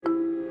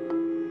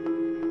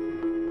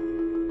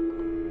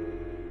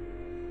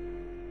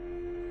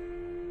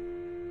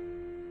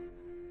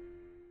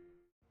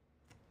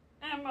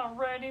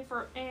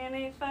for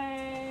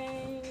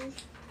anything?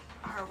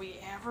 Are we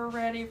ever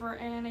ready for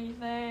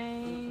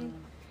anything?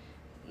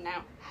 No.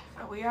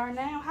 But we are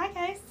now. Hi,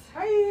 guys.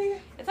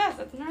 Hi. It's us.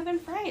 It's Northern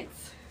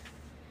Frights.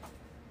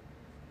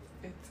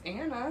 It's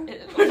Anna.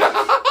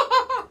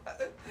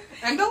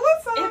 And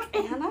Alyssa.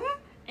 It's Anna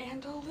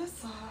and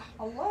Alyssa.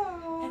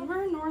 Hello. And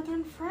we're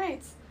Northern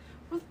Frights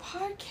with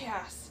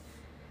podcasts.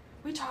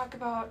 We talk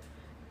about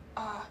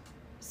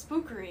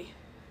spookery,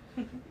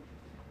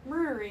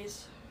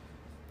 murderies,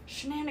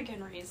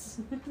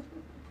 shenaniganries,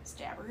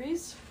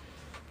 stabberies,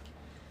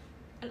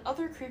 and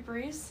other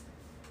creeperies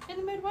in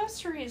the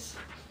Midwesteries.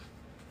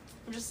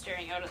 I'm just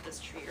staring out at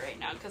this tree right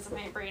now because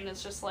my brain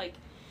is just like,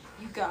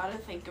 you gotta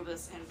think of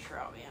this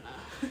intro,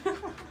 Anna.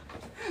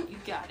 You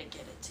gotta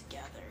get it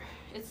together.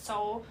 It's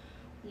so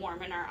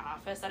warm in our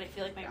office that I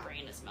feel like my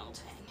brain is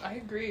melting. I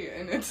agree,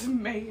 and it's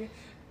May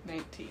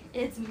 19th.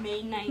 It's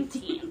May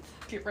 19th.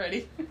 Get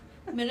ready.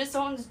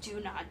 Minnesotans do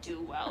not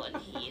do well in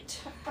heat.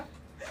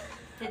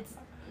 It's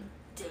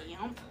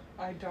damp.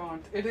 I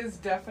don't. It is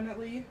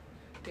definitely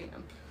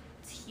damp.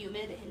 It's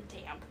humid and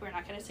damp. We're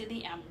not going to say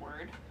the M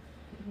word.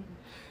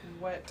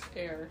 Wet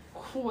air.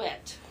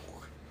 Wet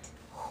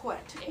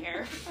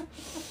air.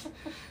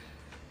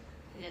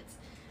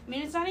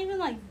 It's not even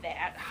like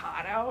that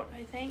hot out,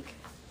 I think.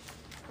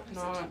 What is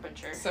the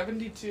temperature?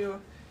 72.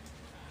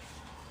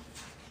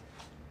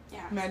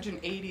 Yeah. Imagine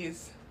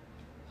 80s.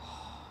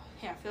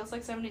 Yeah, it feels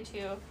like 72.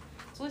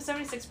 It's only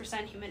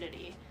 76%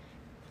 humidity,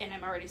 and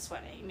I'm already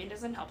sweating. I mean, it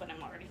doesn't help when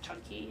I'm already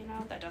chunky, you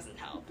know? That doesn't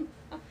help.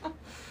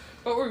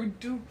 But we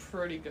do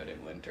pretty good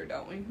in winter,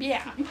 don't we?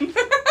 Yeah.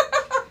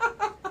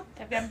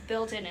 I've got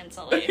built-in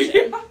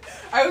insulation.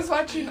 I was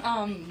watching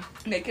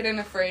Naked and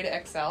Afraid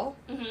XL.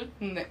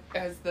 Mm-hmm.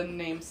 As the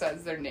name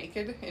says, they're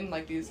naked in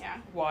like these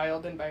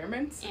wild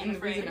environments. And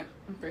afraid.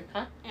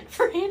 And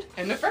afraid.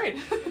 And afraid.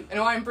 And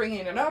why I'm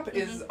bringing it up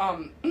is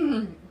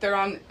they're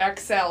on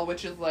XL,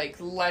 which is like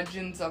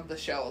legends of the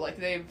show. Like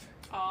they've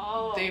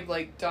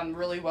like done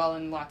really well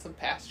in lots of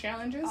past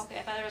challenges. Okay,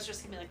 I thought it was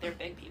just gonna be like they're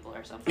big people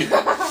or something.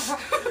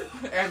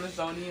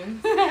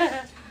 Amazonians.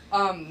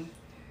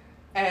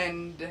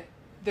 And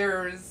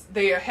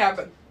they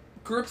have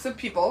groups of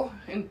people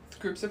in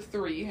groups of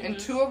 3, and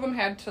 2 of them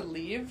had to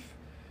leave,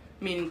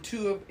 meaning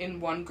 2 in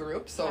one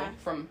group. So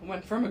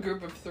went from a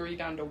group of 3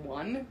 down to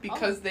 1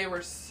 because they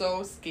were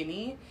so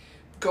skinny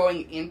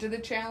going into the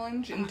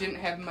challenge and didn't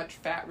have much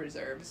fat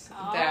reserves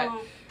that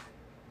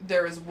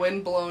there was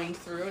wind blowing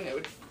through and it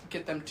would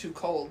get them too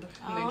cold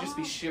and they'd just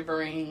be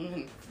shivering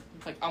and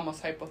like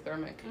almost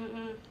hypothermic.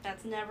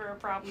 That's never a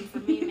problem for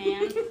me,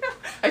 man.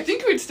 I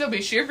think we'd still be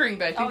shivering,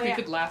 but I think we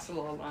could last a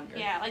little longer.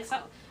 Yeah, like so.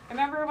 I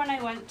remember when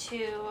I went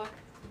to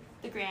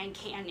the Grand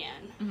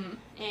Canyon,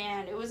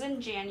 and it was in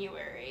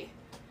January,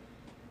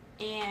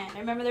 and I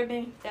remember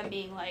them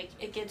being like,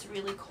 it gets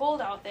really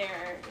cold out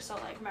there, so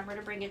like remember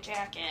to bring a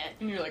jacket.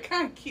 And you're like,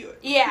 kind of cute.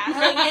 Yeah,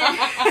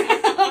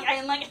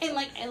 I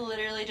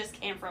literally just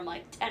came from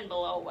like 10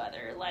 below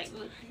weather, like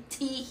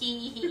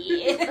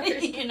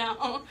tee-hee-hee, you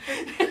know.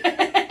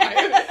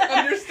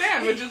 I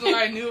understand, which is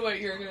why I knew what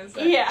you were gonna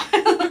say. Yeah,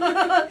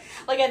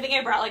 like I think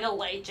I brought like a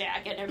light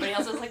jacket, and everybody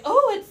else was like,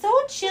 "Oh, it's so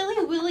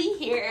chilly willy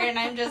here," and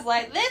I'm just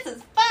like, "This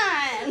is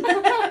fun."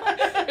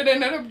 It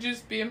ended up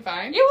just being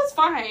fine. It was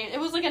fine. It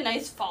was like a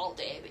nice fall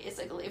day,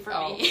 basically for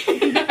me.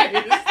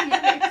 Nice.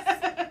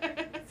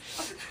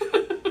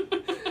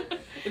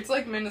 It's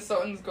like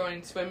Minnesotans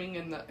going swimming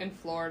in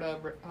Florida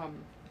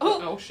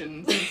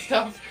oceans and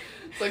stuff.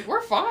 It's like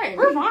we're fine.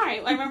 We're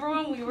fine. I remember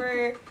when we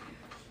were.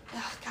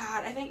 Oh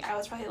God, I think I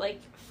was probably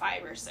like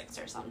 5 or 6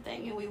 or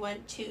something, and we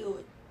went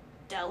to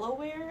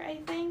Delaware, I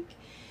think,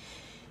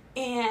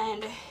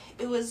 and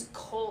it was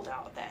cold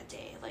out that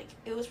day. Like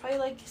it was probably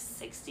like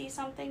 60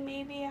 something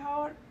maybe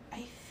out.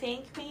 I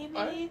think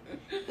maybe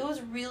it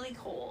was really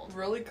cold.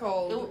 Really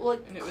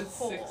cold. And it was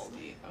cold.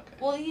 60. Okay.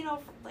 Well, you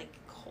know, like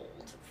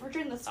cold for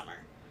during the summer.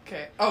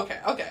 Okay.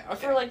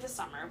 For like the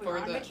summer, we were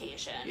on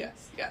vacation.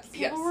 Yes.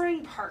 People were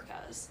wearing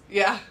parkas.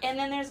 Yeah. And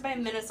then there's my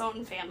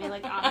Minnesotan family,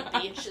 like on the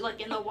beach, like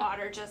in the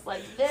water, just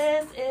like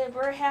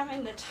we're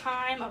having the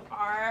time of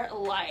our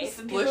life.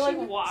 And people are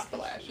like walking.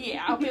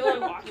 Yeah, people are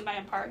like walking by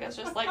in parkas,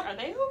 just like, are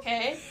they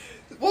okay?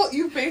 Well,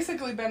 you've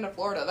basically been to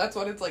Florida. That's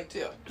what it's like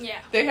too. Yeah.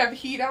 They have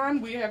heat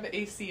on. We have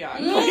AC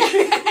on.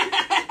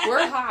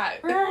 We're hot.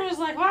 We're just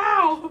like,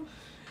 wow.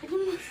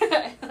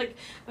 Like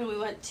when we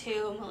went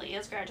to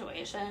Malia's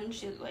graduation,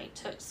 she like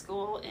took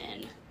school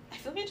in. I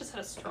feel like I just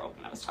had a stroke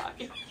when I was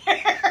talking.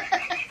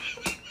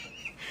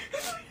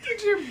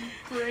 Did your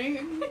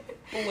brain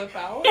flip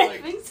out? I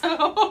think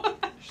so.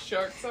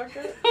 Shark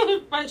sucker?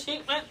 When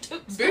she went to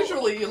school.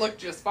 Visually, you look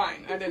just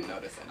fine. I didn't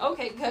notice it.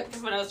 Okay, good.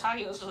 Because when I was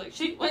talking, it was just like,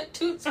 she went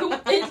to school.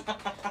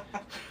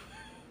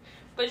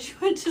 But she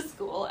went to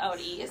school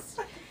out east.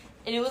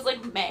 And it was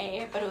like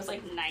May, but it was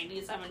like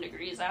 97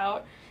 degrees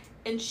out.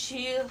 And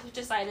she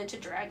decided to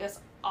drag us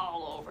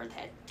all over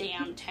that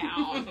damn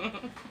town.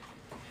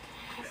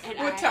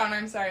 What town?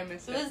 I'm sorry, I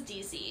missed it. It was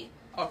DC.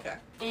 Okay.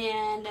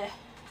 And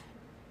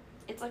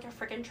it's like a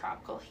freaking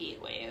tropical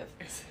heat wave.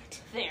 Is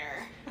it?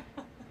 There.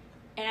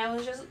 And I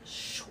was just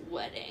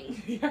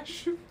sweating. Yeah,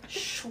 sure.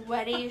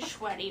 Sweaty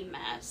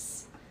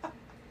mess.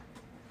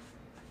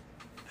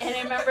 And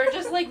I remember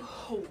just, like,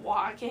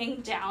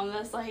 walking down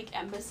this, like,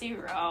 Embassy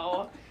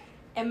Row.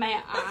 And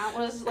my aunt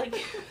was, like,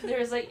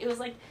 it was,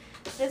 like,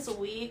 this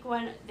week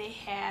when they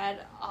had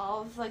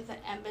all of, like, the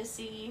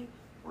Embassy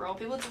Row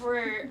people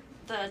where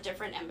the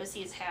different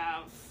embassies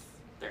have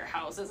their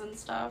houses and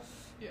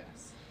stuff.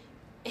 Yes.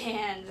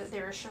 And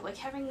they were like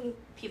having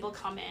people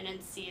come in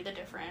and see the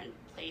different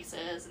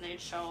places, and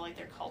they'd show like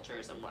their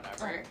cultures and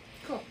whatever. Oh,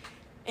 cool.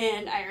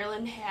 And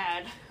Ireland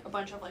had a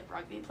bunch of like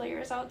rugby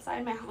players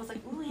outside. My aunt was like,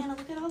 "Ooh, Anna,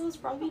 look at all those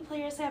rugby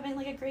players having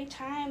like a great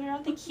time.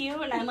 Aren't they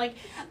cute?" And I'm like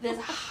this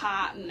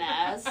hot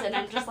mess, and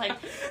I'm just like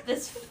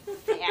this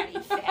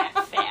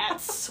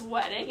fat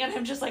sweating, and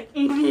I'm just like,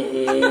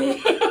 I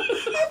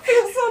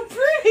feel so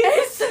pretty.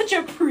 I'm such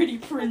a pretty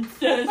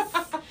princess,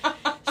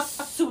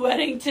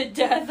 sweating to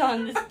death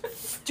on this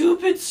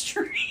stupid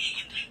street.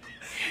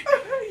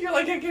 You're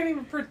like, I can't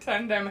even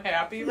pretend I'm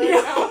happy right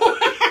now.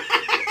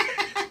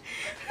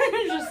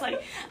 I'm just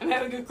like, I'm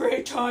having a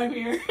great time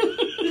here.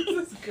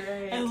 This is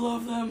great. I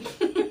love them.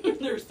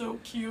 They're so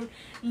cute.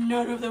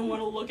 None of them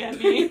want to look at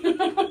me.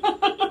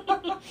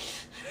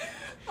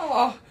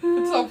 Oh,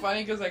 it's so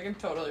funny because I can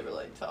totally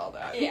relate to all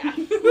that. Yeah.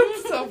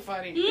 It's so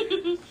funny.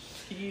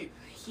 Heat.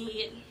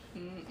 Heat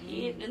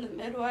in the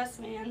Midwest,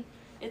 man.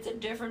 It's a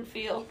different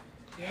feel.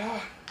 Yeah.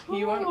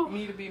 You want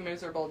me to be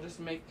miserable, just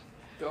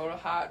go to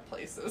hot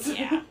places.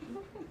 Yeah.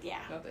 Yeah.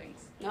 No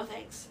thanks. No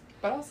thanks.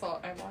 But also,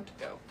 I want to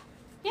go.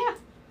 Yeah.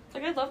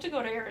 Like, I'd love to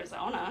go to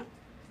Arizona.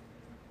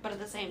 But at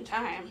the same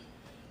time,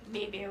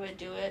 maybe I would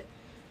do it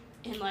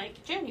in,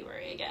 like,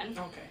 January again.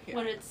 Okay, yeah.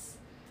 When it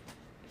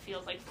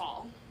feels like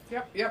fall.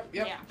 Yep. Yeah.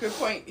 Good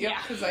point. Yep,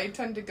 Yeah. because I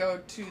tend to go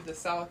to the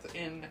south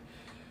in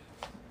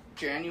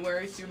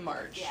January through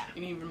March. Yeah.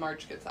 And even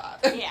March gets hot.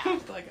 Yeah.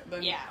 Like,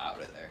 then Yeah.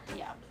 out of there.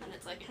 Yeah. And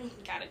it's like,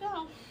 gotta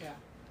go.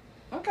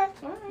 Yeah. Okay,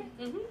 alright.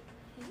 Mm-hmm.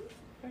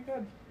 Very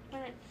good.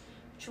 Alright.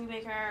 Should we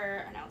make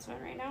our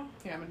announcement right now?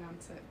 Yeah,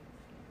 announce it.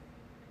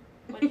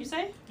 What did you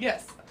say?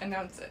 Yes,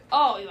 announce it.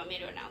 Oh, you want me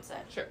to announce it?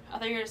 Sure. I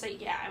thought you were going to say,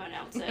 yeah, I'm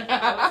announcing it.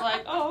 I was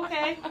like, oh,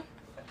 okay.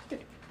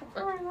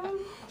 Sorry, then.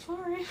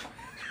 Sorry.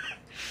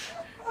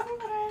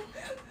 Okay.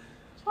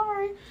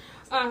 Sorry.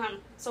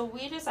 So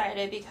we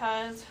decided,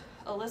 because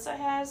Alyssa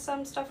has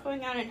some stuff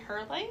going on in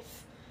her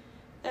life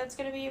that's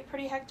going to be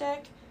pretty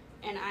hectic,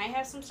 and I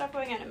have some stuff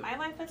going on in my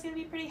life that's going to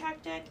be pretty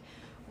hectic,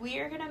 we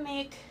are going to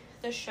make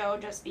the show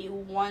just be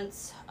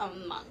once a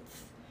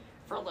month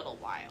for a little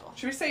while.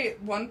 Should we say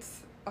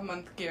once a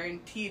month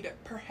guaranteed?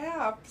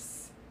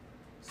 Perhaps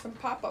some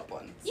pop-up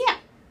ones. Yeah.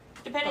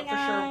 Depending but for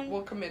on... sure,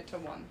 we'll commit to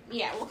one.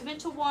 Yeah, we'll commit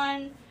to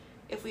one.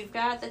 If we've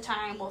got the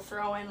time, we'll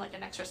throw in like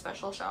an extra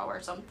special show or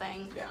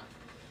something. Yeah.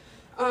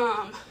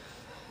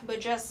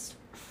 But just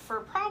for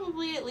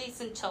probably at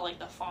least until like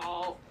the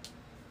fall,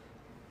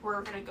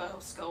 we're gonna go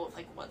with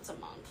like once a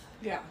month.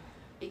 Yeah.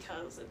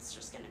 Because it's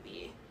just gonna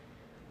be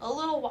a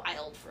little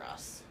wild for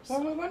us.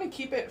 Well, we want to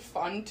keep it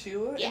fun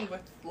too, Yeah. and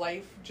with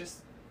life just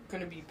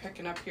going to be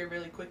picking up here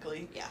really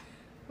quickly. Yeah.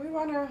 We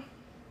want to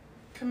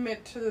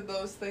commit to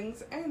those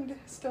things and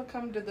still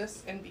come to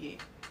this and be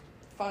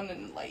fun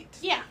and light.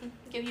 Yeah.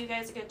 Give you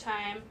guys a good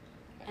time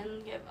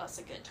and give us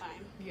a good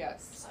time.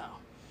 Yes. So.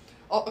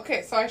 Oh,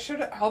 okay, so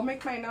I'll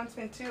make my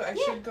announcement too. I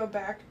Yeah. should go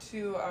back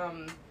to,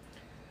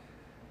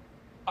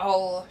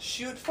 I'll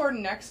shoot for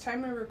next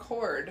time we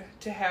record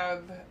to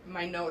have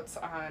my notes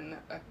on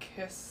A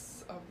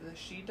Kiss of the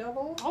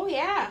She-Devil. Oh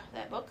yeah,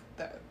 that book.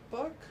 That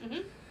book.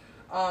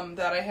 Mm-hmm.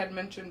 That I had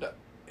mentioned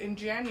in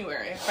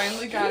January. I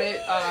finally got it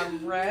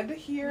read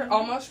here. Mm-hmm.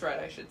 Almost read,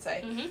 I should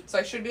say. Mm-hmm. So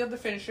I should be able to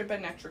finish it by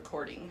next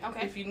recording.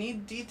 Okay. If you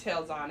need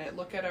details on it,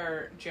 look at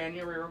our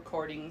January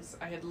recordings.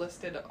 I had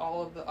listed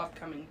all of the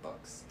upcoming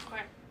books.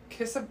 Okay.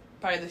 Kiss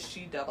by the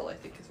She-Devil, I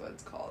think is what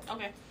it's called.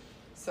 Okay.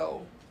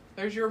 So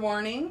there's your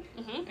warning,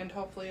 Mm-hmm. and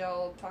hopefully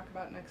I'll talk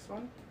about it next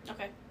one.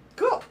 Okay.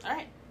 Cool. All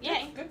right.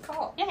 Yay. Good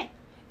call. Yay.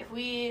 If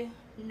we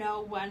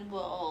know when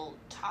we'll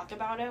talk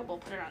about it, we'll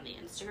put it on the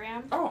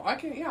Instagram. Oh, I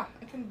can do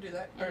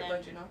that, And or then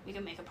let you know. We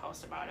can make a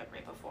post about it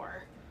right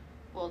before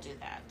we'll do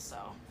that. So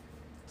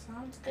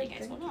Sounds then good. you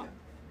guys will Thank know. you.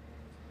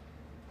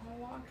 I'll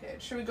walk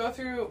it. Should we go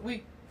through?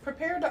 We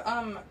prepared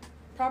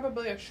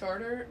probably a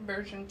shorter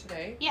version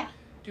today. Yeah.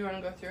 Do you want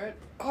to go through it?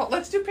 Oh,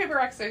 let's do paper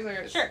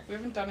exercises. Sure. We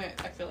haven't done it,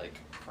 I feel like,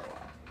 for a while.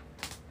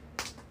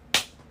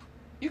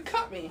 You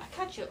cut me. I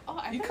cut you. Oh,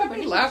 I You forgot cut what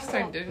me you last do.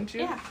 time, didn't you?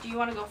 Yeah. Do you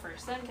want to go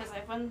first then? Because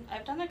I've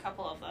done a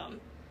couple of them.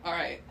 All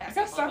right. I That's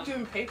gotta a stop lot.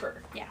 doing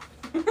paper. Yeah.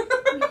 I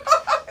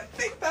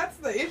think that's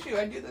the issue.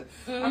 I do this.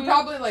 I'm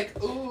probably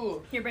like,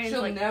 ooh, Your brain's she'll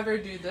like, never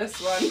do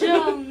this one.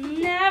 she'll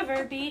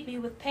never beat me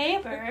with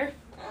paper.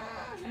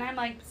 And I'm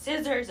like,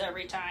 scissors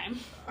every time.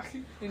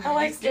 I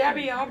like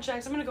stabby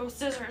objects. I'm gonna go with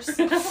scissors.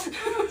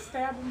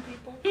 Stabbing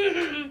people.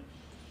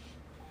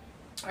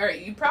 All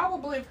right, you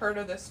probably have heard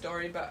of this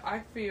story, but I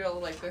feel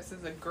like this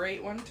is a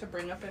great one to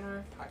bring up in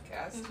our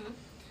podcast. Mm-hmm.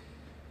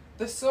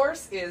 The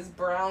source is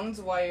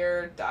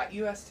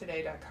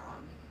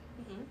brownswire.ustoday.com.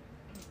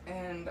 Mm-hmm.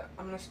 And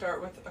I'm going to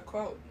start with a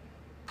quote.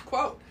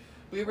 Quote,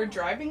 "We were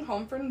driving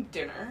home from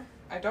dinner.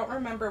 I don't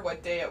remember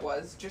what day it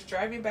was, just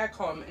driving back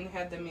home and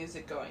had the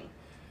music going.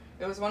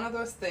 It was one of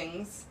those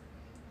things.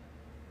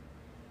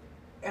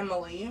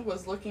 Emily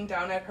was looking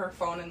down at her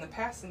phone in the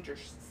passenger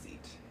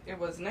seat. It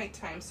was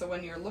nighttime, so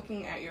when you're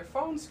looking at your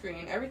phone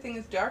screen, everything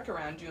is dark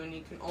around you and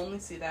you can only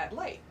see that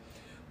light.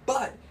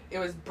 But it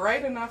was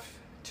bright enough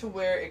to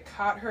where it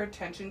caught her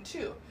attention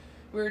too.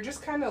 We were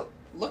just kind of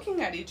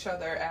looking at each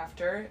other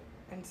after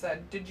and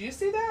said, 'Did you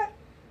see that?'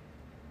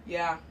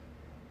 'Yeah.'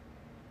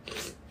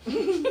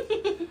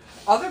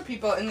 Other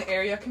people in the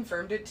area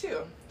confirmed it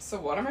too. So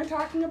what am I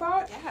talking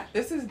about? Yeah.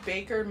 This is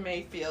Baker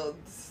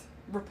Mayfield's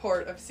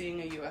report of seeing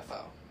a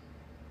UFO.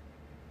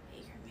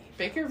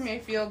 Baker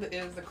Mayfield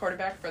is the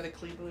quarterback for the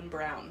Cleveland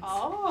Browns.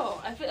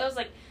 Oh, I was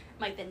like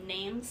the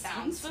name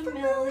sounds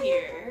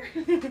familiar,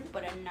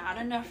 but not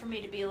enough for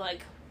me to be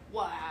like,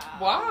 wow.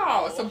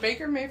 Wow. So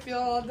Baker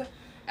Mayfield,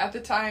 at the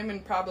time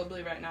and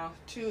probably right now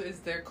too, is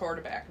their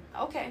quarterback.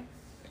 Okay.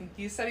 And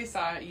he said he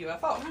saw a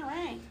UFO. All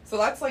right. So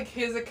that's like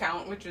his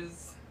account, which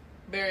is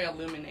very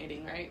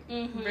illuminating, right?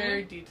 Mm-hmm.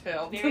 Very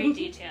detailed. Very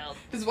detailed.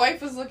 His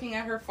wife was looking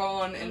at her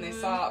phone and they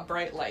saw a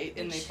bright light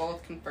and they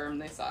both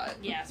confirmed they saw it.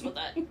 Yes, well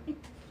that.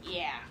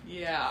 Yeah.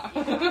 Yeah.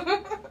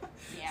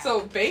 Yeah.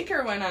 So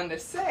Baker went on to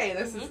say,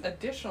 this is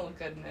additional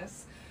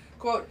goodness,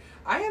 quote,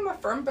 "I am a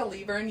firm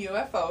believer in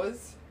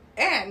UFOs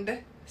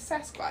and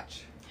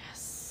Sasquatch.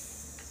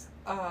 Yes.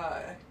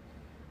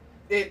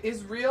 It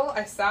is real.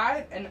 I saw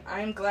it, and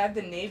I'm glad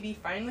the Navy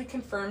finally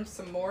confirmed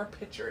some more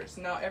pictures.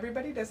 Now,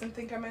 everybody doesn't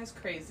think I'm as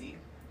crazy,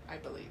 I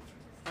believe,"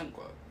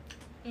 unquote.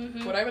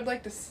 Mm-hmm. What I would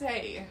like to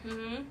say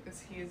Mm-hmm.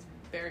 is he is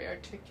very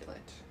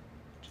articulate,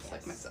 just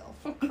like myself.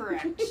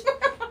 Correct.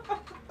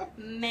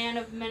 Man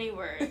of many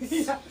words.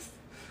 Yes.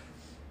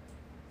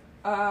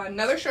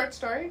 Another short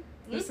story.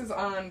 This is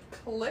on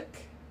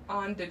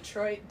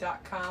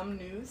clickondetroit.com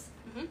news.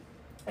 Mm-hmm.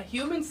 A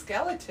human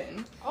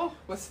skeleton Oh.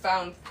 was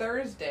found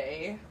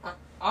Thursday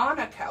on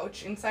a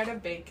couch inside a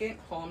vacant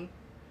home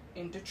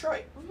in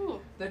Detroit. Ooh.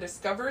 The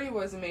discovery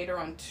was made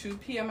around 2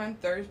 p.m. on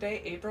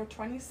Thursday, April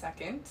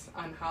 22nd,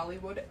 on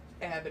Hollywood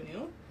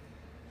Avenue.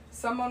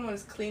 Someone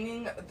was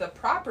cleaning the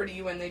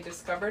property when they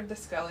discovered the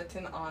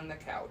skeleton on the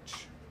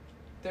couch.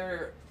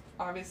 They're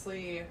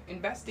obviously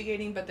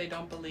investigating, but they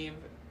don't believe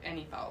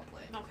any foul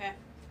play. Okay.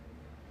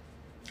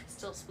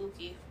 Still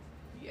spooky.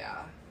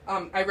 Yeah.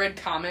 I read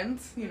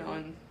comments,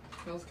 and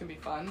those can be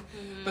fun.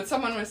 Mm-hmm. But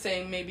someone was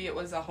saying maybe it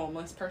was a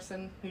homeless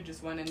person who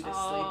just went into sleep.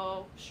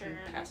 Oh, sure.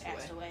 And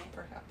Passed away.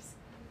 Perhaps.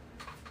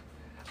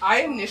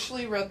 I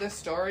initially read this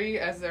story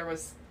as there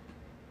was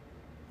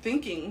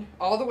thinking,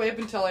 all the way up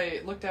until I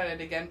looked at it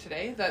again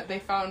today, that they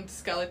found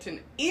skeleton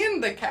in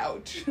the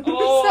couch.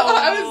 Oh. So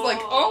I was like,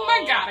 oh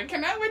my god, I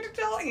cannot wait to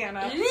tell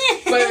Anna.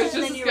 But it was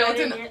just a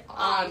skeleton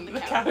on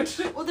the couch.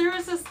 Well, there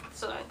was this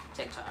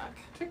TikTok.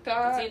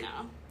 TikTok. As you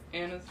know,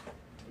 Anna's.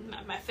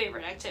 my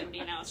favorite activity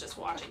now is just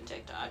watching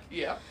TikTok.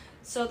 Yeah.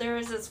 So there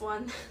was this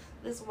woman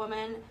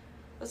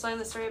was telling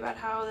the story about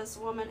how this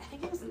woman, I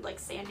think it was in like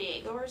San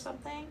Diego or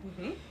something.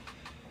 Mm-hmm.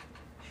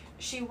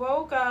 She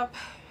woke up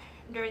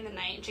during the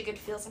night and she could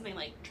feel something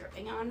like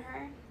dripping on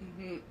her.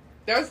 Mm-hmm.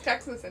 That was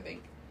Texas, I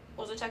think.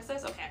 Was it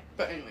Texas? Okay.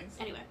 But anyways.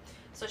 Anyway,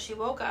 so she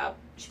woke up,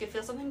 she could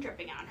feel something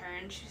dripping on her,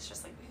 and she's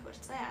just like, wait,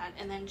 what's that?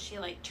 And then she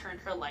like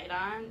turned her light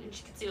on and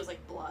she could see it was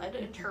like blood,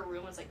 and her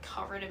room was like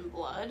covered in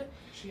blood.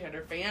 She had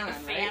her fan on,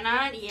 Fan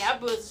right? on,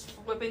 yep, was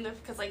whipping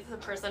because like the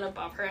person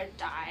above her had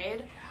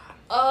died.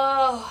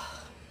 Oh.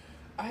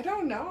 I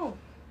don't know.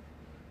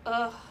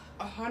 Ugh.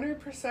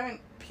 100%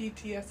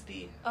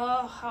 PTSD.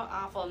 Oh, how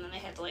awful. And then they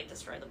had to like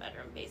destroy the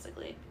bedroom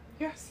basically.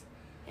 Yes.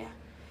 Yeah.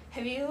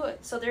 Have you,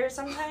 so there's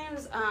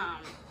sometimes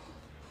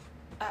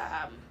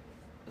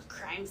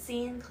crime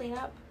scene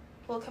cleanup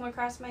will come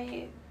across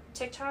my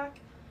TikTok.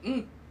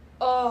 Mm.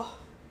 Oh,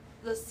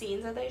 the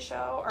scenes that they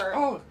show are.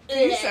 Oh,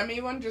 can you send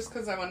me one just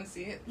because I want to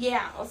see it?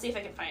 Yeah, I'll see if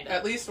I can find it.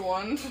 At least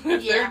one.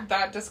 If Yeah. they're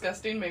that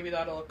disgusting, maybe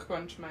that'll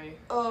quench my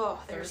Oh,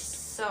 they're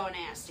thirst. so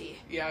nasty.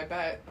 Yeah, I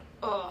bet.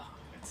 Oh,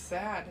 It's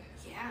sad.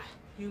 yeah.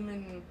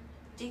 Human.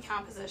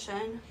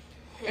 Decomposition.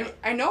 And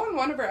I know in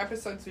one of our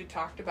episodes we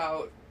talked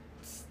about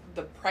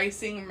the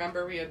pricing.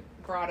 Remember we had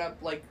brought up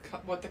like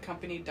what the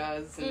company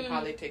does and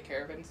how they take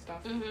care of it and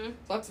stuff. Mm-hmm. So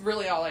that's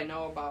really all I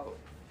know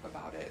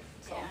about it.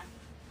 So Yeah.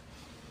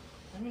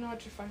 let me know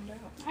what you find out.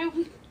 I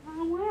will.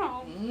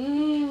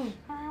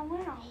 I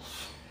will.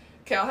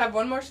 Okay, I'll have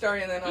one more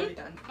story and then I'll be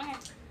done. Okay.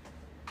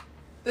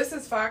 This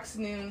is Fox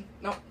News.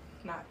 No,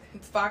 not.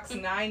 It's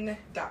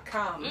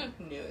Fox9.com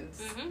news.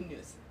 Mhm.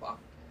 News. Well,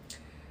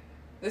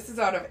 this is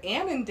out of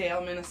Annandale,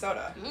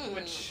 Minnesota, Mm.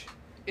 which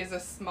is a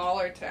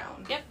smaller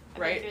town. Yep. I've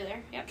Right? been through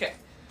there. Yep. Okay.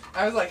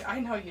 I was like, I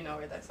know you know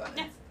where this one is.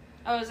 Yeah.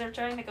 I was there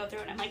trying to go through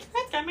it and I'm like,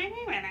 that's got my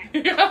name in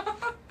it. Yeah.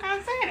 How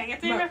exciting.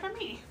 It's named for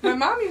me. My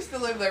mom used to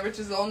live there, which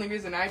is the only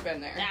reason I've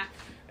been there. Yeah.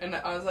 And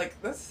I was like,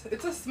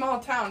 it's a small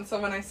town. So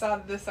when I saw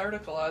this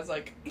article, I was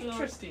like, Yeah.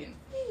 interesting.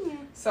 Mm.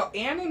 So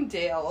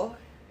Annandale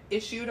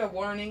issued a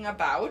warning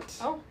about.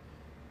 Oh.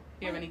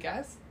 You have any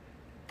guess?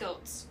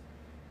 Goats.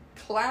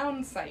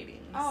 clown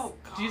sightings. Oh,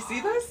 God. Do you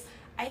see this?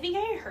 I think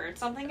I heard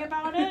something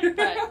about it,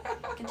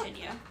 but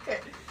continue. Okay.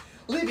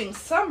 Leaving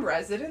some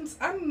residents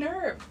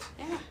unnerved.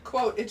 Yeah.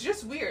 Quote, "It's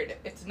just weird.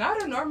 It's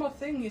not a normal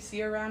thing you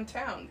see around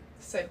town,"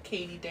 said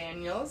Katie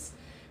Daniels.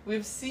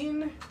 We've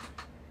seen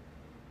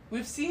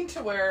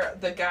to where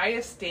the guy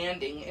is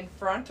standing in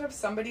front of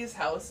somebody's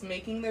house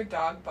making their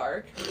dog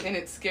bark, and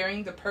it's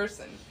scaring the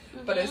person.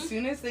 Mm-hmm. But as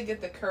soon as they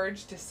get the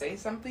courage to say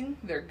something,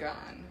 they're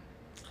gone.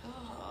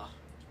 Oh.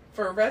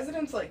 For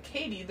residents like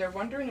Katie, they're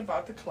wondering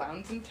about the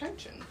clown's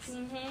intentions.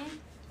 Mm-hmm.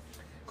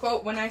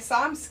 Quote, "When I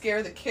saw him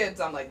scare the kids,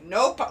 I'm like,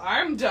 nope,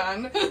 I'm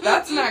done.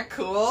 That's not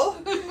cool."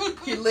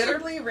 He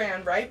literally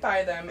ran right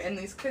by them, and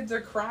these kids are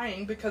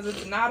crying because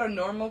it's not a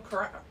normal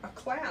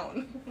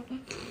clown.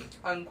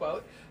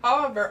 Unquote.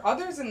 However,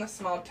 others in the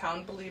small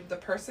town believe the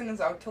person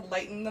is out to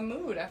lighten the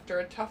mood after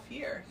a tough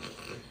year.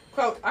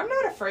 Quote, "I'm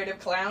not afraid of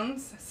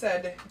clowns,"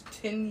 said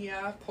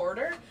Tinya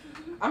Porter.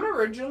 "I'm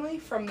originally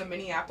from the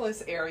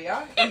Minneapolis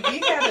area, and we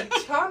had a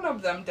ton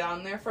of them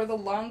down there for the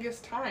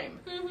longest time.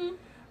 Mm-hmm.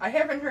 I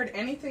haven't heard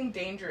anything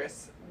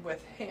dangerous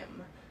with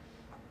him.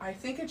 I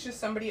think it's just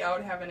somebody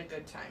out having a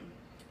good time.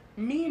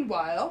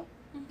 Meanwhile,"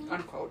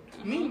 unquote,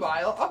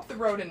 "meanwhile, up the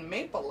road in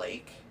Maple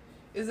Lake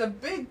is a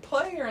big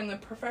player in the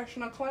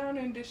professional clown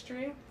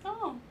industry.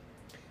 Oh.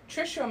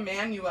 Trisha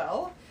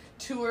Manuel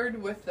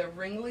toured with the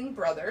Ringling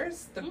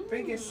Brothers, the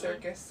biggest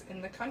circus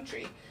in the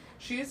country.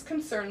 She is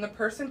concerned the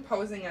person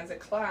posing as a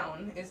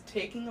clown is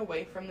taking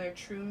away from their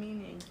true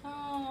meaning.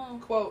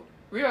 Oh. Quote,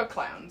 "Real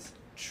clowns,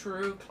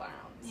 true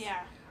clowns,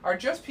 Yeah. are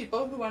just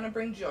people who want to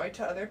bring joy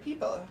to other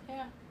people."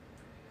 Yeah.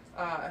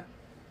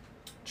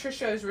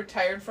 Trisha is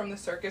retired from the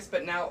circus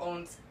but now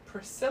owns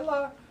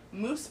Priscilla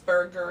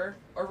Mooseburger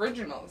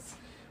Originals,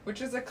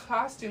 which is a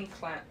costume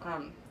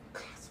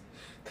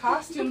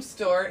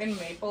store in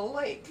Maple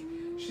Lake.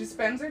 She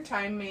spends her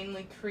time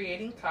mainly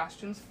creating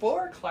costumes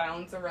for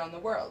clowns around the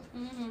world.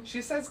 Mm-hmm.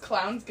 She says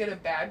clowns get a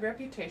bad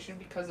reputation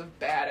because of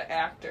bad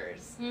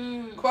actors.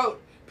 Mm.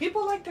 Quote,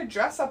 "People like to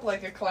dress up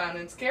like a clown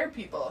and scare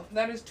people.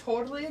 That is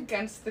totally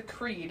against the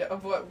creed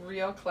of what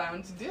real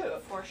clowns do.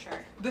 For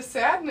sure. The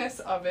sadness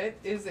of it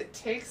is it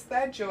takes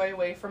that joy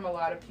away from a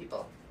lot of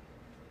people."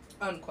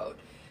 Unquote.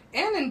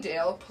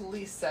 Annandale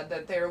police said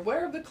that they're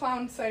aware of the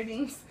clown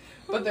sightings,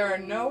 but there are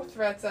no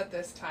threats at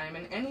this time,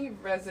 and any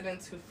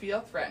residents who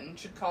feel threatened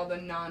should call the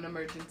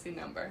non-emergency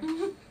number.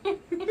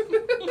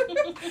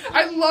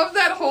 I love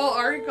that whole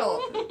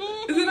article.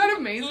 Isn't that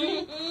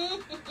amazing?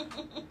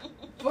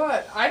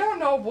 But I don't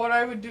know what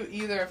I would do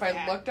either if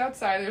I looked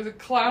outside, there's a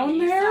clown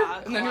there,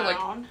 and then you're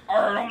like, "Alright,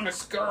 I'm gonna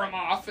scare him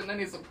off," and then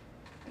he's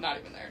not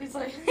even there. He's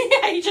like,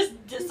 yeah, he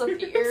just disappears.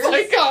 It's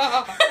like,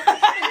 I'm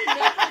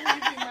never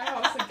leaving my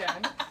house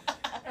again.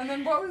 And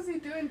then what was he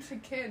doing to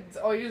kids?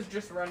 Oh, he was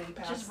just running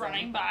past Just them.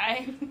 running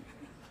by.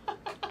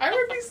 I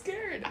would be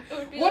scared.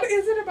 What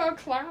is it about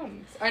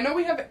clowns? I know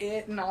we have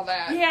It and all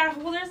that. Yeah,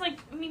 well, there's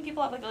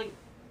people have like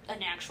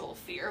an actual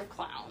fear of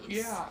clowns.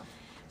 Yeah.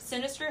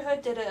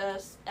 Sinisterhood did a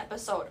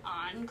episode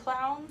on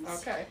clowns.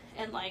 Okay.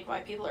 And like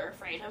why people are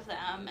afraid of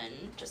them,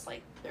 and just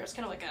like there's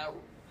kind of like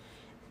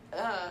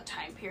a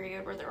time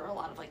period where there were a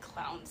lot of like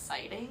clown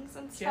sightings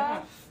and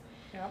stuff.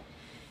 Yeah.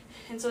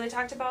 And so they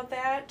talked about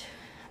that.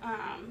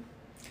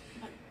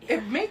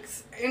 It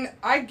makes, and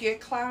I get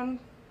clown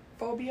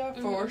phobia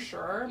for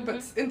sure,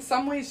 but in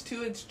some ways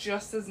too, it's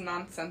just as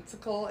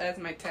nonsensical as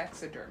my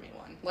taxidermy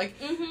one. Like,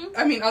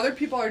 I mean, other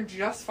people are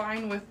just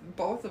fine with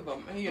both of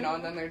them, you know,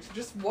 and then there's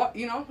just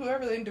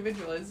whoever the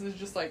individual is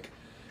just like,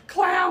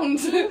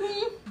 clowns,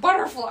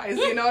 butterflies,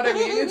 you know what I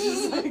mean? It's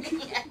just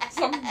like,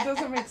 something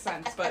doesn't make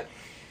sense, but.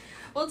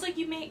 Well, it's like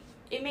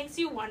it makes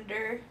you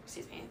wonder,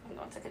 excuse me, hang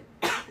on a second.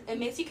 It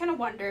makes you kind of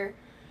wonder,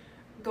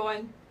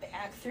 going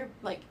back through,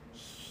 like,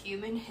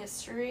 human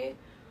history,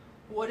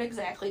 what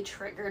exactly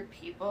triggered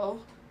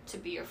people to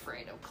be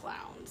afraid of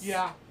clowns.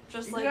 Yeah.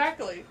 Just like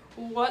exactly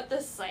what the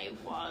sight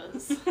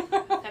was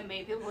that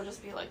made people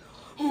just be like,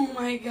 "Oh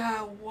my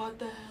god, what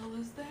the hell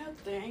is that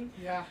thing?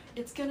 Yeah.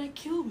 It's gonna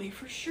kill me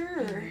for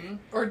sure." Mm-hmm.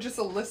 Or just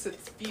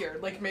elicits fear.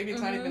 Like maybe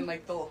it's not even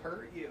like they'll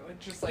hurt you. It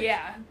just like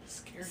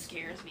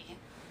scares me.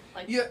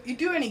 Like you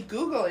do any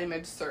Google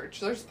image search,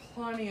 there's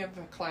plenty of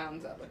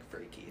clowns that look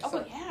freaky. Oh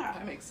so yeah.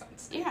 That makes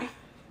sense. Yeah.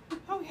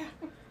 Oh yeah.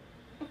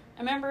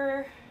 I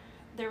remember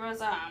there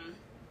was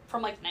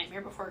from like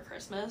Nightmare Before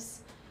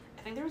Christmas,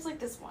 I think there was like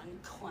this one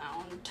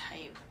clown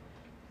type.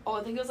 Oh,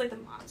 I think it was like the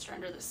monster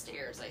under the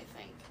stairs, I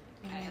think.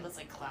 Kind of had this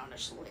like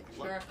clownish like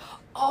look. Sure.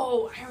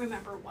 Oh, I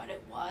remember what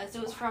it was.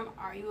 It was from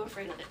Are You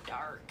Afraid of the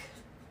Dark?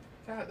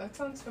 God, that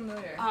sounds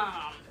familiar.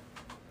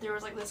 There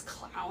was like this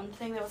clown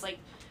thing that was like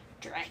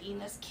dragging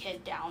this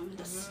kid down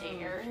the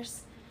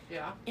stairs.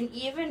 Yeah. And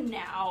even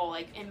now,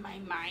 like, in my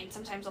mind,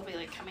 sometimes I'll be,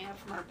 like, coming up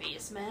from our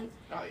basement.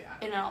 Oh, yeah.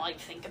 And I'll, like,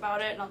 think about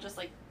it, and I'll just,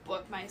 like,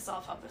 book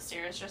myself up the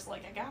stairs, just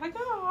like, I gotta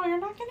go, you're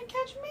not gonna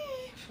catch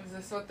me. Is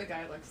this what the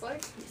guy looks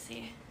like? Let me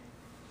see.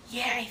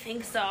 Yeah, I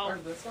think so. Or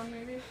this one,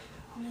 maybe?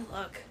 Let me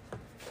look.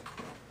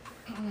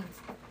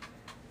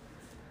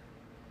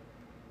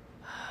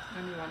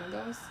 Any one of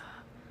those?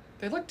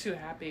 They look too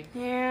happy.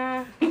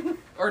 Yeah.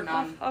 Or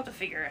none. I'll have to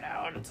figure it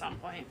out at some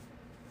point.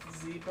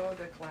 Zebo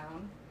the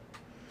clown.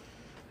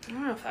 I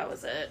don't know if that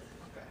was it.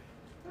 Okay.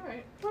 All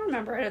right. I'll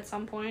remember it at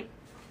some point.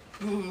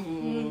 Ooh.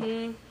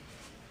 Mm-hmm.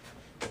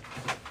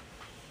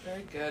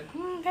 Very good.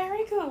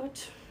 Very good.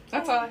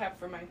 That's all I have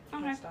for my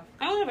Okay. stuff.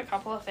 I only have a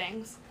couple of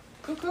things.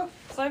 Cool.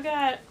 So I've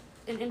got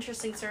an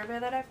interesting survey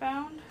that I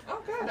found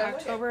Oh, good. in I like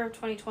October of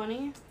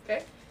 2020. it. Okay.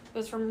 It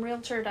was from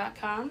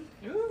Realtor.com.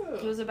 Ooh.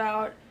 It was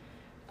about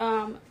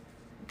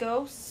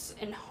ghosts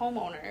and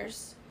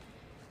homeowners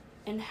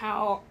and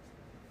how,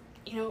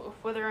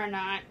 whether or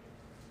not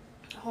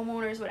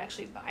homeowners would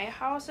actually buy a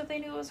house if they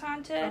knew it was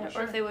haunted, Oh,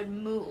 sure. or if they would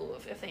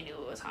move if they knew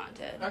it was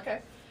haunted.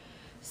 Okay.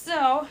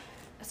 So,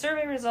 a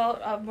survey result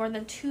of more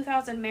than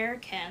 2,000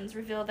 Americans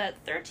revealed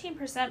that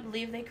 13%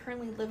 believe they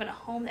currently live in a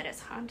home that is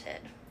haunted.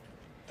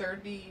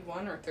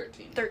 31 or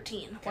 13?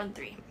 13.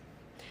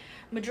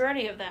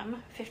 Majority of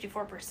them,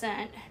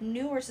 54%,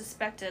 knew or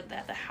suspected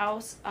that the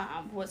house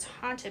was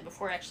haunted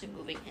before actually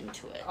moving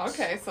into it.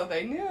 Okay, so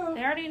they knew.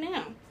 They already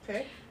knew.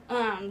 Okay.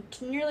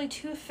 Nearly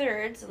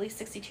 2/3, at least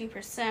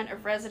 62%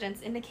 of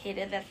residents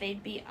indicated that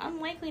they'd be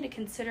unlikely to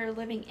consider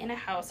living in a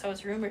house that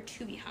was rumored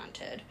to be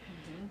haunted.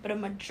 Mm-hmm. But a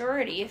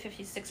majority,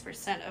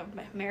 56% of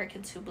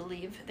Americans who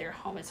believe their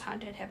home is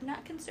haunted have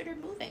not considered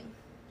moving.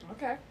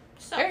 Okay.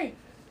 So, Hey,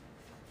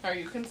 are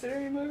you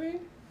considering moving?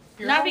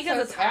 Your not house because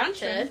has it's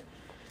haunted. action.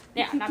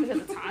 Yeah, not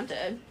because it's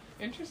haunted.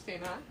 Interesting,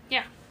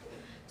 huh?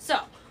 So,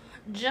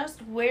 just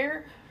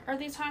where are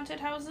these haunted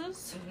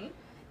houses?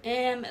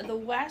 Mm-hmm. The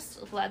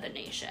West led the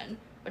nation,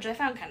 which I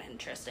found kind of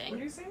interesting.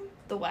 What are you saying?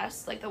 The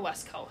West, like the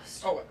West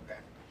Coast. Oh, okay.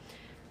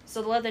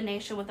 So, they led the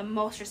nation with the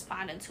most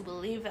respondents who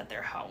believe that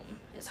their home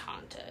is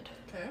haunted.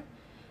 Okay.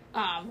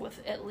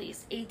 With at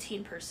least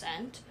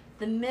 18%.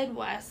 The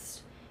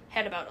Midwest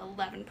had about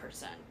 11%.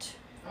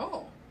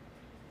 Oh.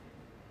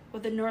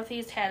 With the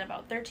Northeast had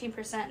about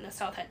 13% and the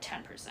South had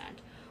 10%.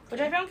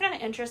 Which I found kind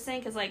of interesting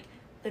because, like,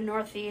 the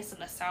Northeast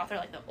and the South are,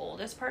 like, the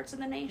oldest parts of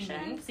the nation.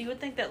 Mm-hmm. So you would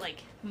think that, like,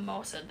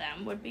 most of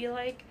them would be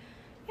like,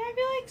 yeah, I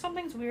feel like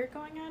something's weird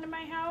going on in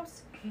my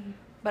house. Mm-hmm.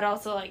 But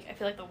also, like, I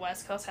feel like the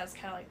West Coast has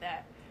kind of, like,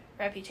 that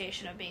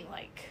reputation of being,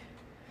 like,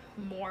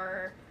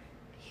 more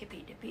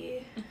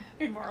hippy-dippy.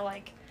 More,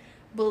 like,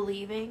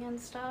 believing and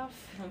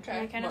stuff. Okay.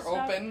 And that kind More of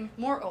stuff. open.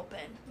 More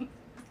open.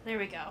 There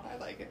we go. I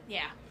like it.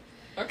 Yeah.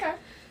 Okay.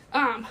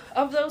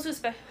 Of those who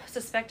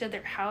suspected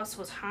their house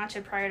was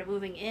haunted prior to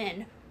moving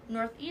in,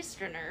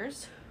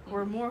 Northeasterners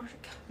were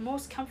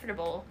most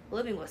comfortable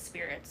living with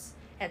spirits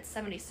at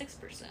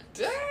 76%.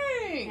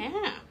 Dang!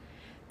 Yeah.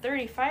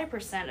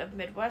 35% of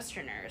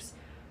Midwesterners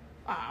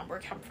were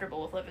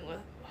comfortable with living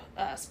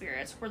with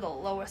spirits, were the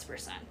lowest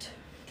percent.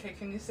 Okay,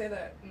 can you say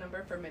that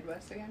number for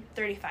Midwest again?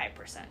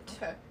 35%.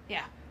 Okay.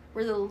 Yeah.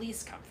 We're the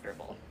least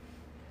comfortable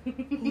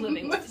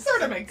living with that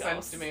sort of makes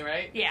ghosts. sense to me,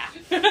 right? Yeah.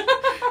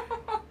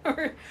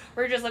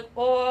 we're just like,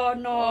 oh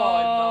no.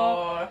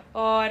 Oh, no.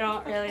 Oh, I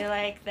don't really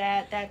like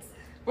that. That's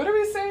What do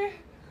we say?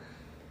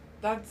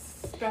 That's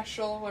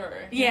special or...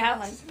 yeah,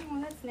 like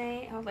oh, that's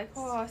nice. I was like,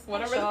 oh,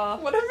 special.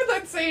 Whatever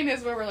that saying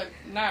is where we're like,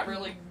 not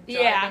really jiving,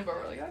 Yeah. but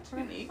we're like, that's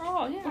unique.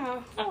 Oh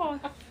yeah. Oh.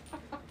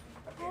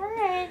 All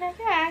right, I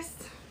guess.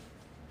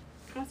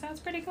 That sounds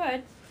pretty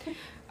good.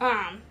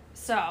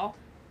 So,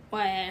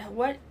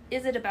 what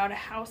is it about a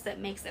house that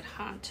makes it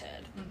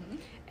haunted? Mm-hmm.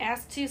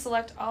 Asked to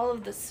select all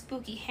of the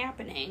spooky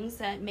happenings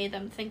that made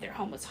them think their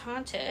home was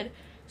haunted,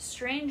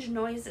 strange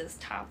noises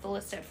topped the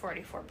list at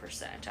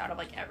 44% out of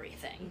like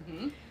everything.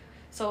 Mm-hmm.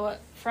 So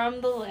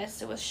from the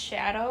list, it was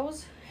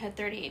shadows at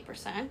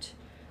 38%,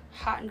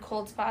 hot and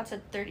cold spots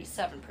at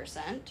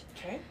 37%,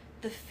 Okay.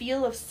 the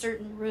feel of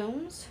certain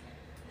rooms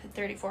at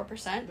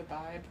 34%, The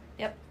vibe.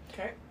 Yep.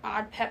 Okay.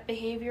 odd pet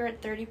behavior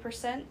at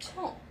 30%,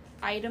 Oh.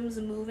 items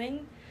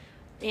moving,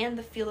 and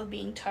the feel of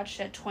being touched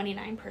at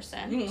 29%,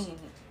 Mm-hmm.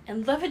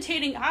 and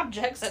levitating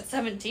objects at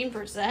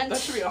 17%. That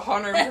should be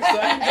 100%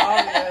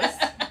 obvious.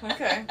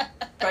 Okay.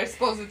 But I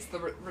suppose it's the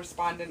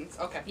respondents.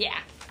 Okay. Yeah.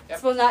 Yep. I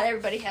suppose not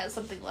everybody has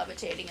something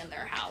levitating in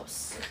their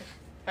house.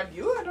 Have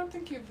you? I don't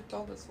think you've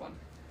told us one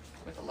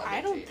with a levitate.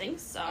 I don't think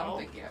so. I don't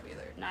think you have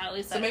either. Not at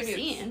least So that I've maybe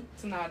seen.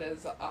 it's not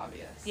as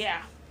obvious.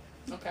 Yeah.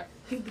 Okay.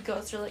 The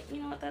ghosts are like,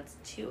 you know what, that's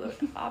too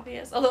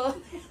obvious. Although,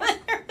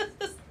 there was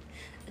this,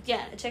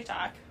 again, a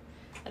TikTok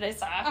that I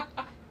saw.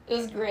 It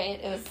was great.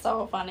 It was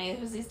so funny. It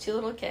was these two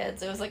little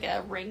kids. It was like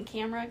a Ring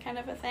camera kind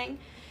of a thing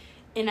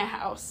in a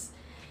house.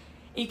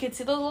 You could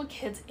see the little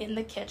kids in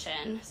the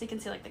kitchen. So you can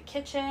see, like, the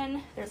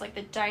kitchen. There's, like,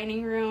 the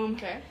dining room.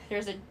 Okay.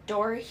 There's a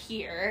door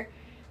here.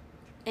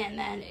 And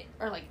then,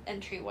 or, like,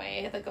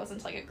 entryway that goes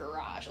into, like, a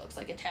garage. It looks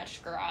like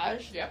attached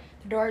garage. Yep.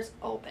 The door's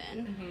open.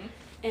 Mm-hmm.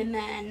 And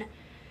then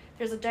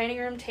there's a dining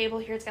room table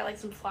here. It's got, like,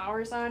 some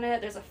flowers on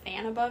it. There's a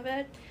fan above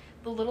it.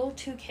 The little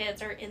two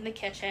kids are in the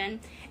kitchen.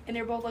 And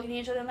they're both looking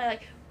at each other and they're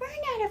like, we're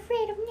not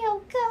afraid of no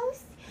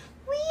ghosts.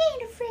 We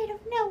ain't afraid of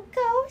no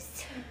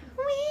ghosts.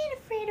 We ain't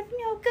afraid of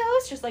no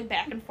ghosts. Just, like,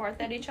 back and forth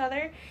at each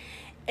other.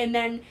 And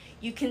then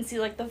you can see,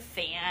 like, the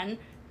fan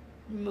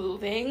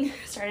moving,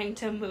 starting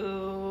to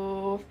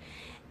move.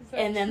 Is that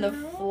and then the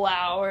true?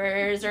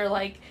 flowers are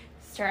like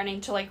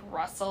starting to like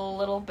rustle a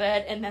little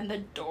bit, and then the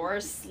door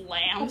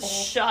slams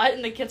shut,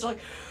 and the kids are like,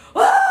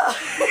 "Ah!"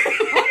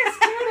 I'm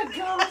scared of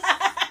ghosts.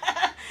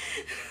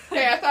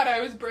 Hey, I thought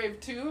I was brave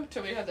too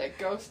till we had that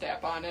ghost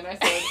app on, and I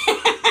said,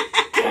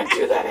 "Don't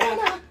do that,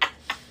 Anna."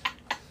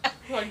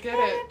 So I get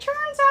And it. it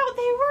turns out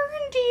they were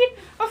indeed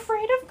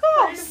afraid of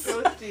ghosts.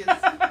 Ghosties.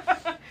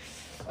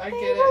 I They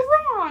get were it.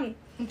 wrong.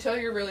 Until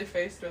you're really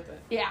faced with it.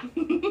 Yeah.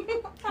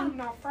 I'm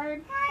not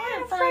afraid. I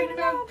ain't afraid of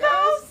no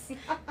ghosts.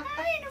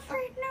 I ain't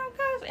afraid of no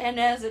ghosts. And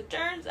as it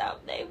turns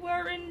out, they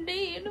were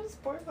indeed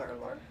Spoiler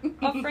alert.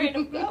 afraid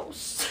of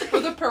ghosts. Were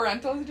the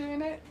parentals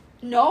doing it?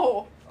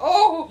 No.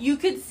 Oh! You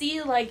could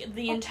see, like,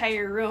 the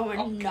entire room and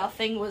Okay.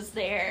 nothing was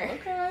there.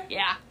 Okay.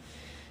 Yeah.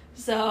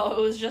 So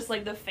it was just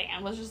like the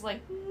fan was just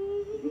like,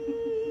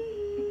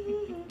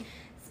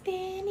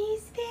 spinny,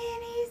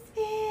 spinny,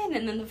 spin.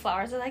 And then the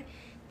flowers are like,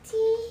 tee.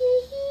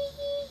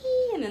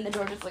 And then the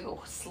door just like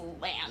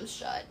slams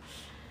shut.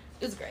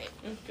 It was great.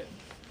 It was good.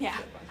 Yeah.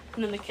 Good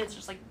And then the kids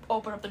just like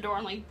open up the door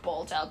and like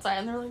bolt outside,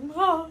 and they're like,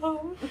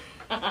 Mom.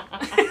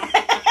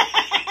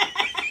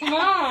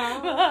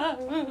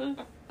 one.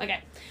 Okay.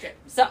 Okay.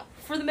 So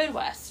for the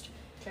Midwest,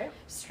 Okay.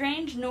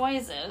 strange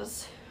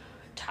noises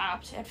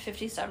topped at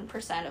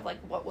 57% of like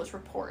what was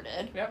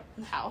reported Yep.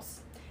 in the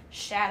house.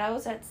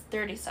 Shadows at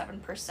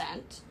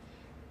 37%,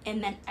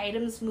 and then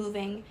items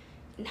moving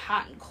in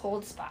hot and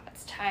cold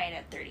spots tied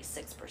at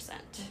 36%.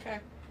 Okay.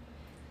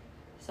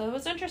 So it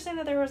was interesting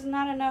that there was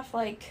not enough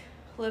like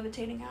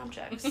levitating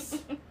objects.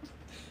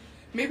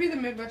 Maybe the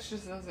Midwest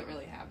just doesn't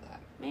really have that.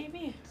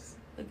 Maybe.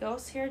 The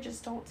ghosts here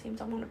just don't seem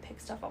to want to pick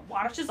stuff up.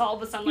 Watch, just all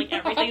of a sudden, like,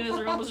 everything in this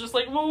room was just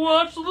like, well,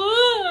 watch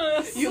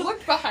this! You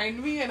looked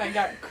behind me and I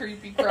got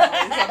creepy crawlies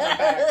on my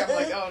back. I'm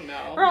like, oh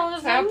no. We're all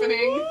What's just like,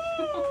 happening?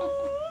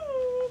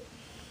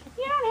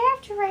 You don't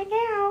have to right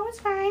now. It's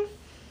fine.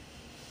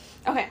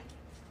 Okay.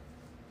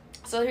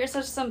 So here's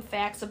just some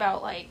facts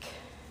about, like,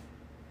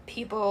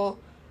 people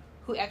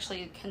who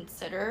actually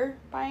consider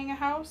buying a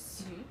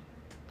house.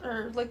 Mhm.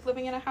 Or, like,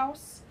 living in a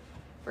house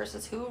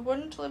versus who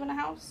wouldn't live in a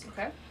house.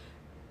 Okay.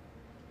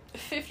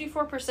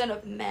 54%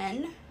 of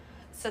men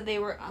said they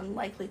were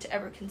unlikely to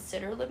ever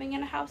consider living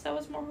in a house that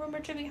was more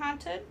rumored to be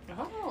haunted,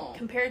 Oh.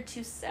 compared to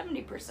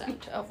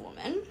 70% of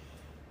women.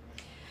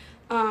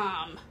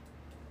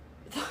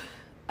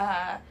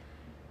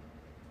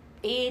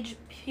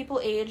 People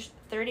aged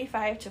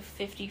 35 to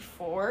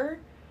 54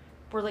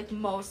 were like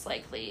most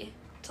likely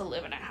to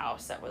live in a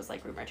house that was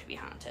like rumored to be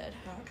haunted.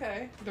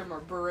 Okay. They're more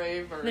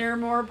brave or They're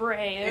more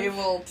brave.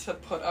 able to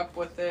put up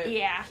with it.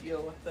 Yeah.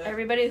 Deal with it.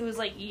 Everybody who was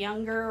like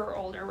younger or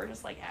older were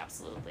just like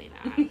absolutely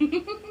not.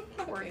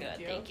 We're good,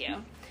 thank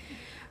you.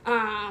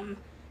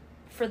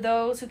 For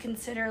those who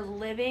consider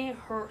living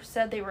or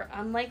said they were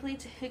unlikely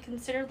to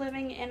consider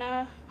living in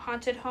a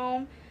haunted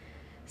home,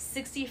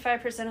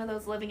 65% of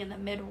those living in the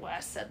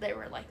Midwest said they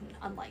were like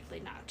unlikely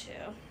not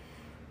to.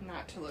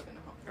 Not to live in a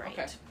home. Right.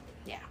 Okay.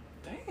 Yeah.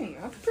 Dang,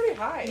 that's pretty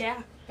high.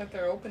 Yeah. That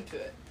they're open to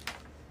it.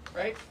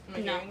 Right? Am I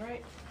No. getting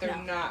right? They're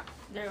No. not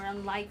They're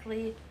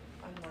unlikely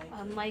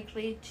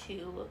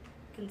to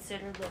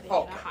consider living in a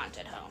Okay.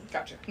 haunted home.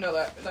 Gotcha. No,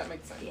 that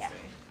makes sense Yeah. to me.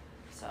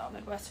 So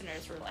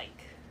Midwesterners were like,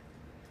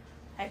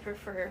 I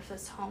prefer if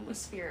this home was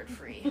spirit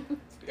free.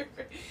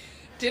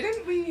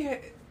 Didn't we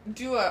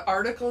do a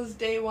articles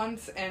day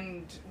once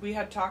and we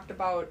had talked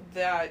about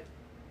that?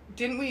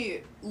 Didn't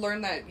we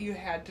learn that you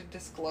had to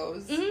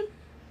disclose Mm-hmm.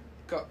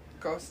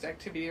 ghost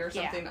activity or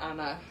Yeah. something on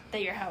a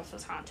That your house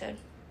was haunted.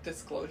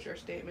 disclosure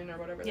statement or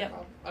whatever Yep. they're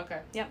called? Okay.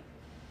 Yep.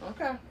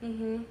 Okay.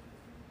 Mm-hmm.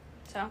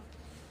 So,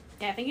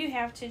 yeah, I think you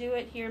have to do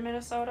it here in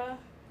Minnesota.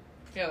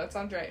 Yeah, that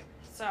sounds right.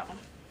 So,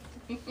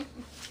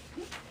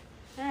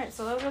 alright,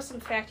 so those are some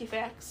facty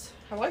facts.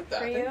 I like that.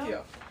 For Thank you? you.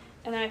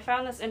 And then I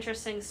found this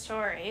interesting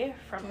story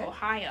from Okay.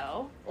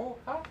 Ohio. Oh,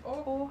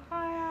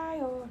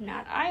 Ohio,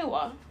 not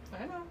Iowa.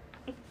 I know.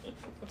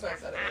 That's why I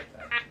said it like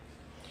that.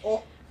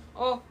 Oh,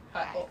 Oh,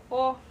 oh.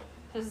 oh.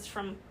 This is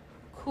from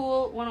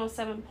Cool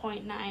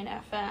 107.9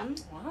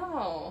 FM.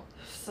 Wow.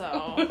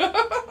 So,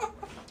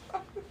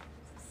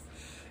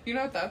 You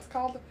know what that's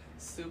called?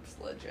 Soup's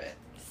legit.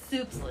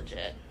 soup's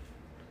legit.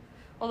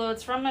 Although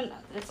it's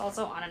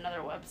also on another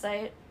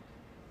website,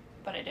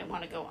 but I didn't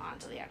want to go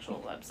onto the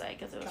actual website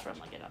because it was from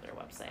like another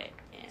website.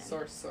 And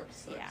Source.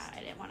 yeah, I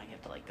didn't want to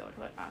have to like go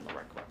to it on the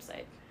work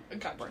website,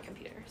 Gotcha. work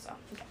computer. So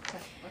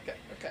Okay.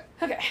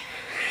 okay.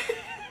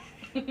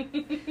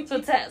 So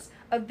it says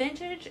a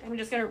vintage. I'm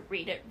just gonna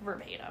read it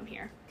verbatim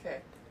here. Okay.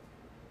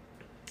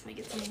 Let me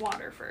get some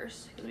water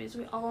first, because as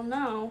we all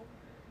know,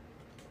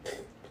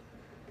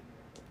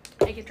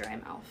 I get dry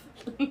mouth.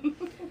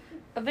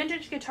 A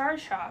vintage guitar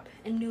shop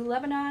in New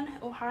Lebanon,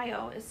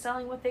 Ohio, is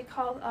selling what they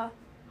call a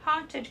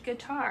haunted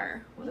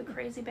guitar with a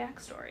crazy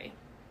backstory.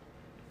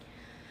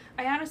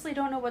 I honestly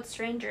don't know what's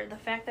stranger, the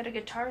fact that a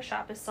guitar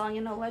shop is selling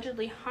an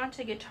allegedly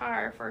haunted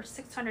guitar for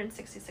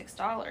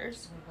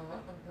 $666,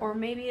 or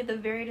maybe the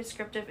very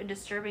descriptive and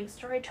disturbing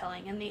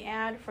storytelling in the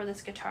ad for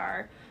this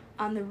guitar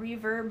on the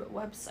Reverb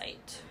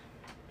website.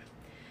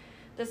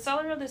 The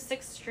seller of the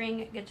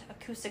 6-string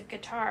acoustic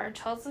guitar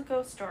tells the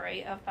ghost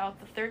story about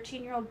the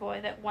 13-year-old boy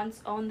that once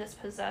owned this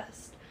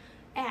possessed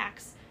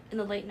axe in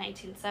the late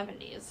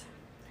 1970s.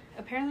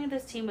 Apparently,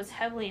 this teen was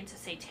heavily into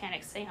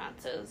satanic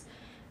seances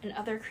and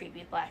other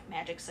creepy black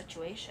magic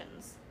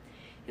situations.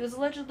 He was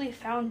allegedly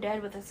found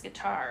dead with his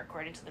guitar,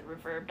 according to the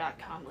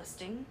Reverb.com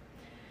listing.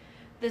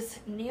 This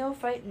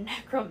neophyte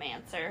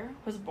necromancer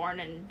was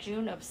born in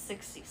June of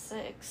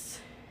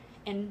 '66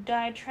 and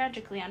died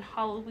tragically on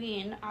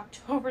Halloween,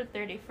 October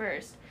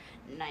 31st,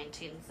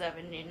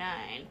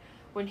 1979,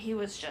 when he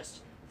was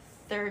just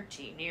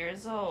 13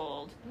 years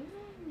old.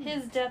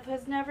 His death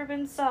has never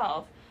been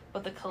solved,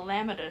 but the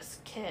calamitous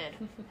kid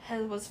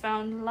was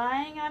found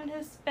lying on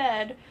his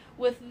bed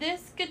with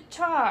this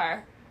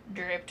guitar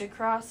draped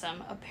across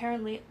him,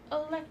 apparently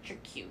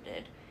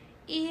electrocuted,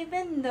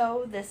 even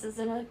though this is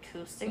an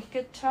acoustic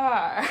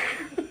guitar.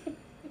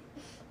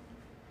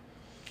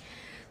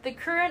 The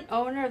current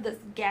owner of this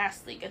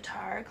ghastly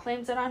guitar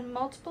claims that on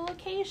multiple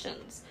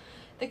occasions,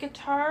 the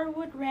guitar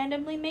would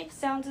randomly make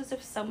sounds as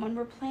if someone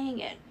were playing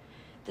it.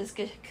 This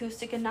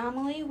acoustic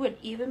anomaly would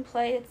even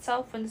play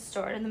itself when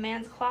stored in the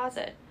man's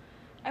closet.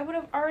 I would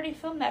have already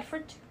filmed that for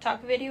a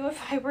TikTok video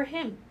if I were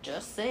him.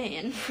 Just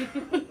saying.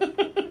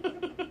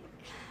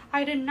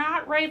 I did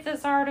not write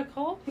this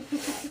article.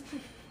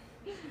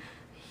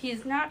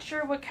 He's not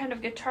sure what kind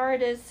of guitar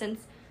it is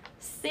since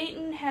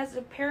Satan has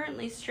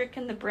apparently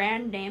stricken the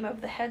brand name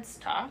of the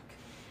headstock.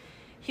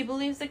 He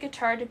believes the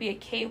guitar to be a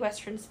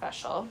K-Western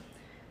special.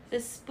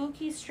 This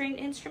spooky stringed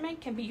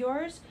instrument can be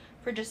yours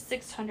for just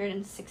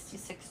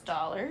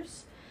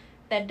 $666.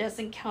 That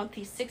doesn't count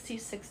the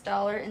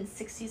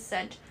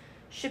 $66.60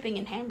 shipping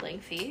and handling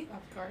fee.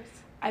 Of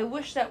course. I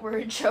wish that were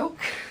a joke.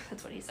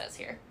 That's what he says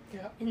here.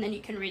 Yeah. And then you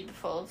can read the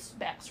full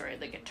backstory of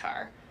the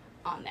guitar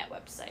on that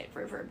website,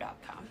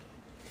 reverb.com.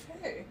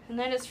 Okay. And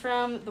that is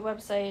from the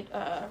website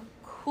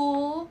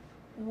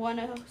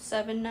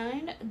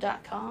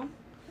cool1079.com.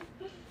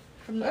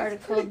 From the That's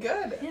article. pretty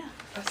good. Yeah.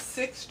 A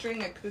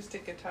 6-string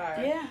acoustic guitar.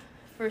 Yeah.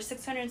 For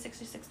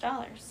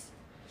 $666.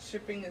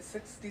 Shipping is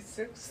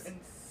 $66 and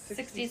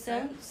 60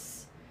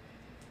 cents.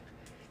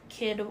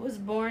 Kid was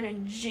born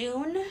in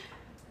June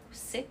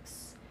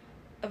 6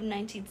 of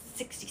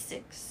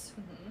 1966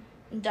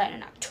 and died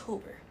on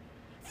October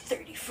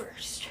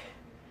 31st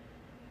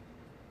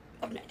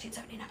of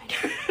 1979.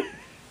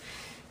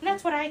 And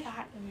that's what I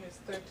got. And he was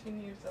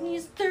 13 years old.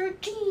 He's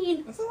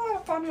 13. That's a lot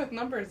of fun with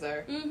numbers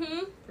there.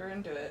 Mm-hmm. We're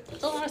into it.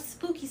 It's a lot of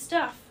spooky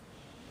stuff.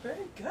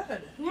 Very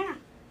good. Yeah.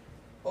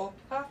 Oh,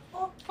 ha,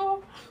 oh.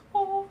 Oh,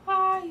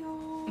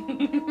 Ohio.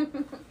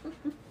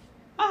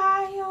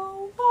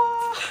 Iowa.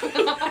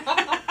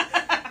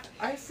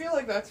 I feel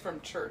like that's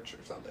from church or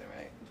something,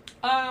 right?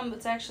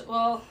 It's actually,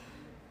 well,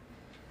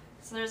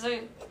 so there's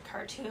a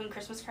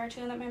Christmas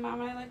cartoon that my mom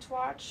and I like to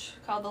watch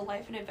called The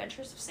Life and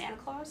Adventures of Santa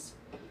Claus.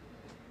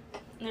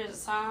 And there's a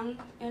song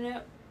in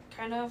it,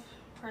 kind of,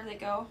 where they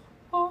go,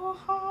 oh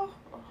ha,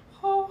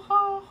 ho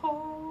ha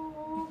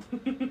ho,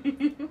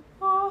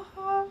 oh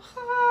ha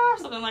ha,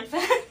 something like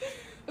that.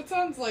 That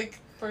sounds like,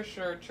 for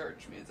sure,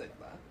 church music,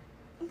 though.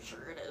 I'm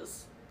sure it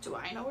is. Do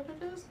I know what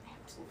it is?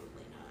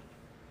 Absolutely not.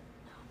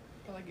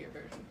 I like your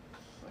version.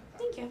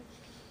 Thank you.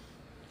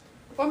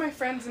 Well, my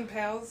friends and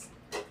pals.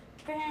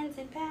 Friends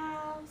and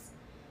pals,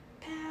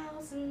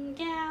 pals and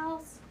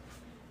gals,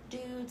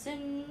 dudes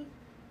and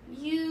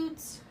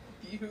youths.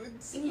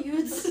 Youths.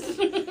 Youths.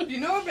 Do you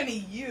know of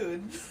any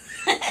youths?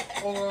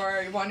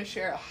 Or you want to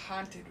share a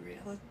haunted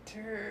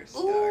realtor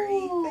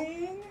story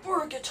thing?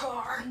 Or a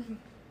guitar.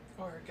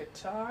 Or a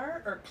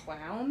guitar or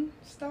clown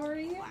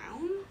story?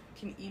 Clown. You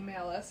can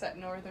email us at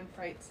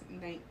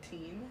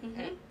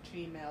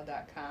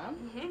northernfrights19@gmail.com.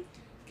 Mm-hmm. You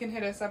can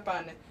hit us up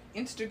on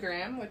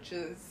Instagram, which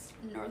is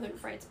Northern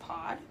Frights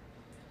Pod.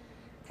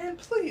 And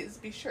please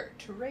be sure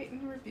to rate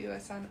and review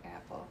us on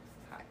Apple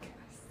Podcasts.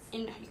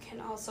 And you can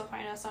also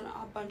find us on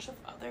a bunch of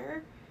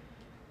other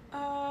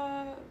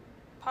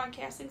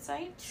podcasting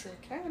sites Sure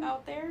can.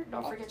 out there.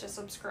 Don't forget to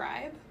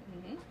subscribe.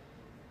 Mm-hmm.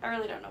 I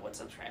really don't know what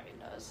subscribing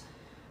does,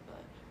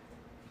 but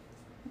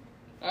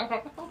I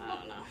don't know. I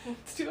don't know.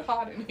 It's too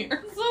hot in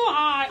here. It's so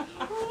hot.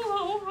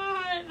 So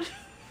hot.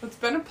 It's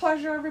been a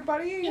pleasure,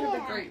 everybody. Have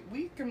Yeah. a great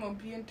week, and we'll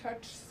be in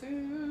touch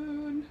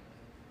soon.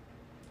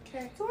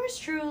 Okay. Yours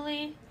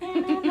truly,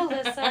 Anna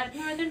Melissa at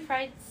Northern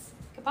Frights.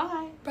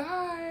 Goodbye.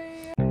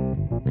 Bye.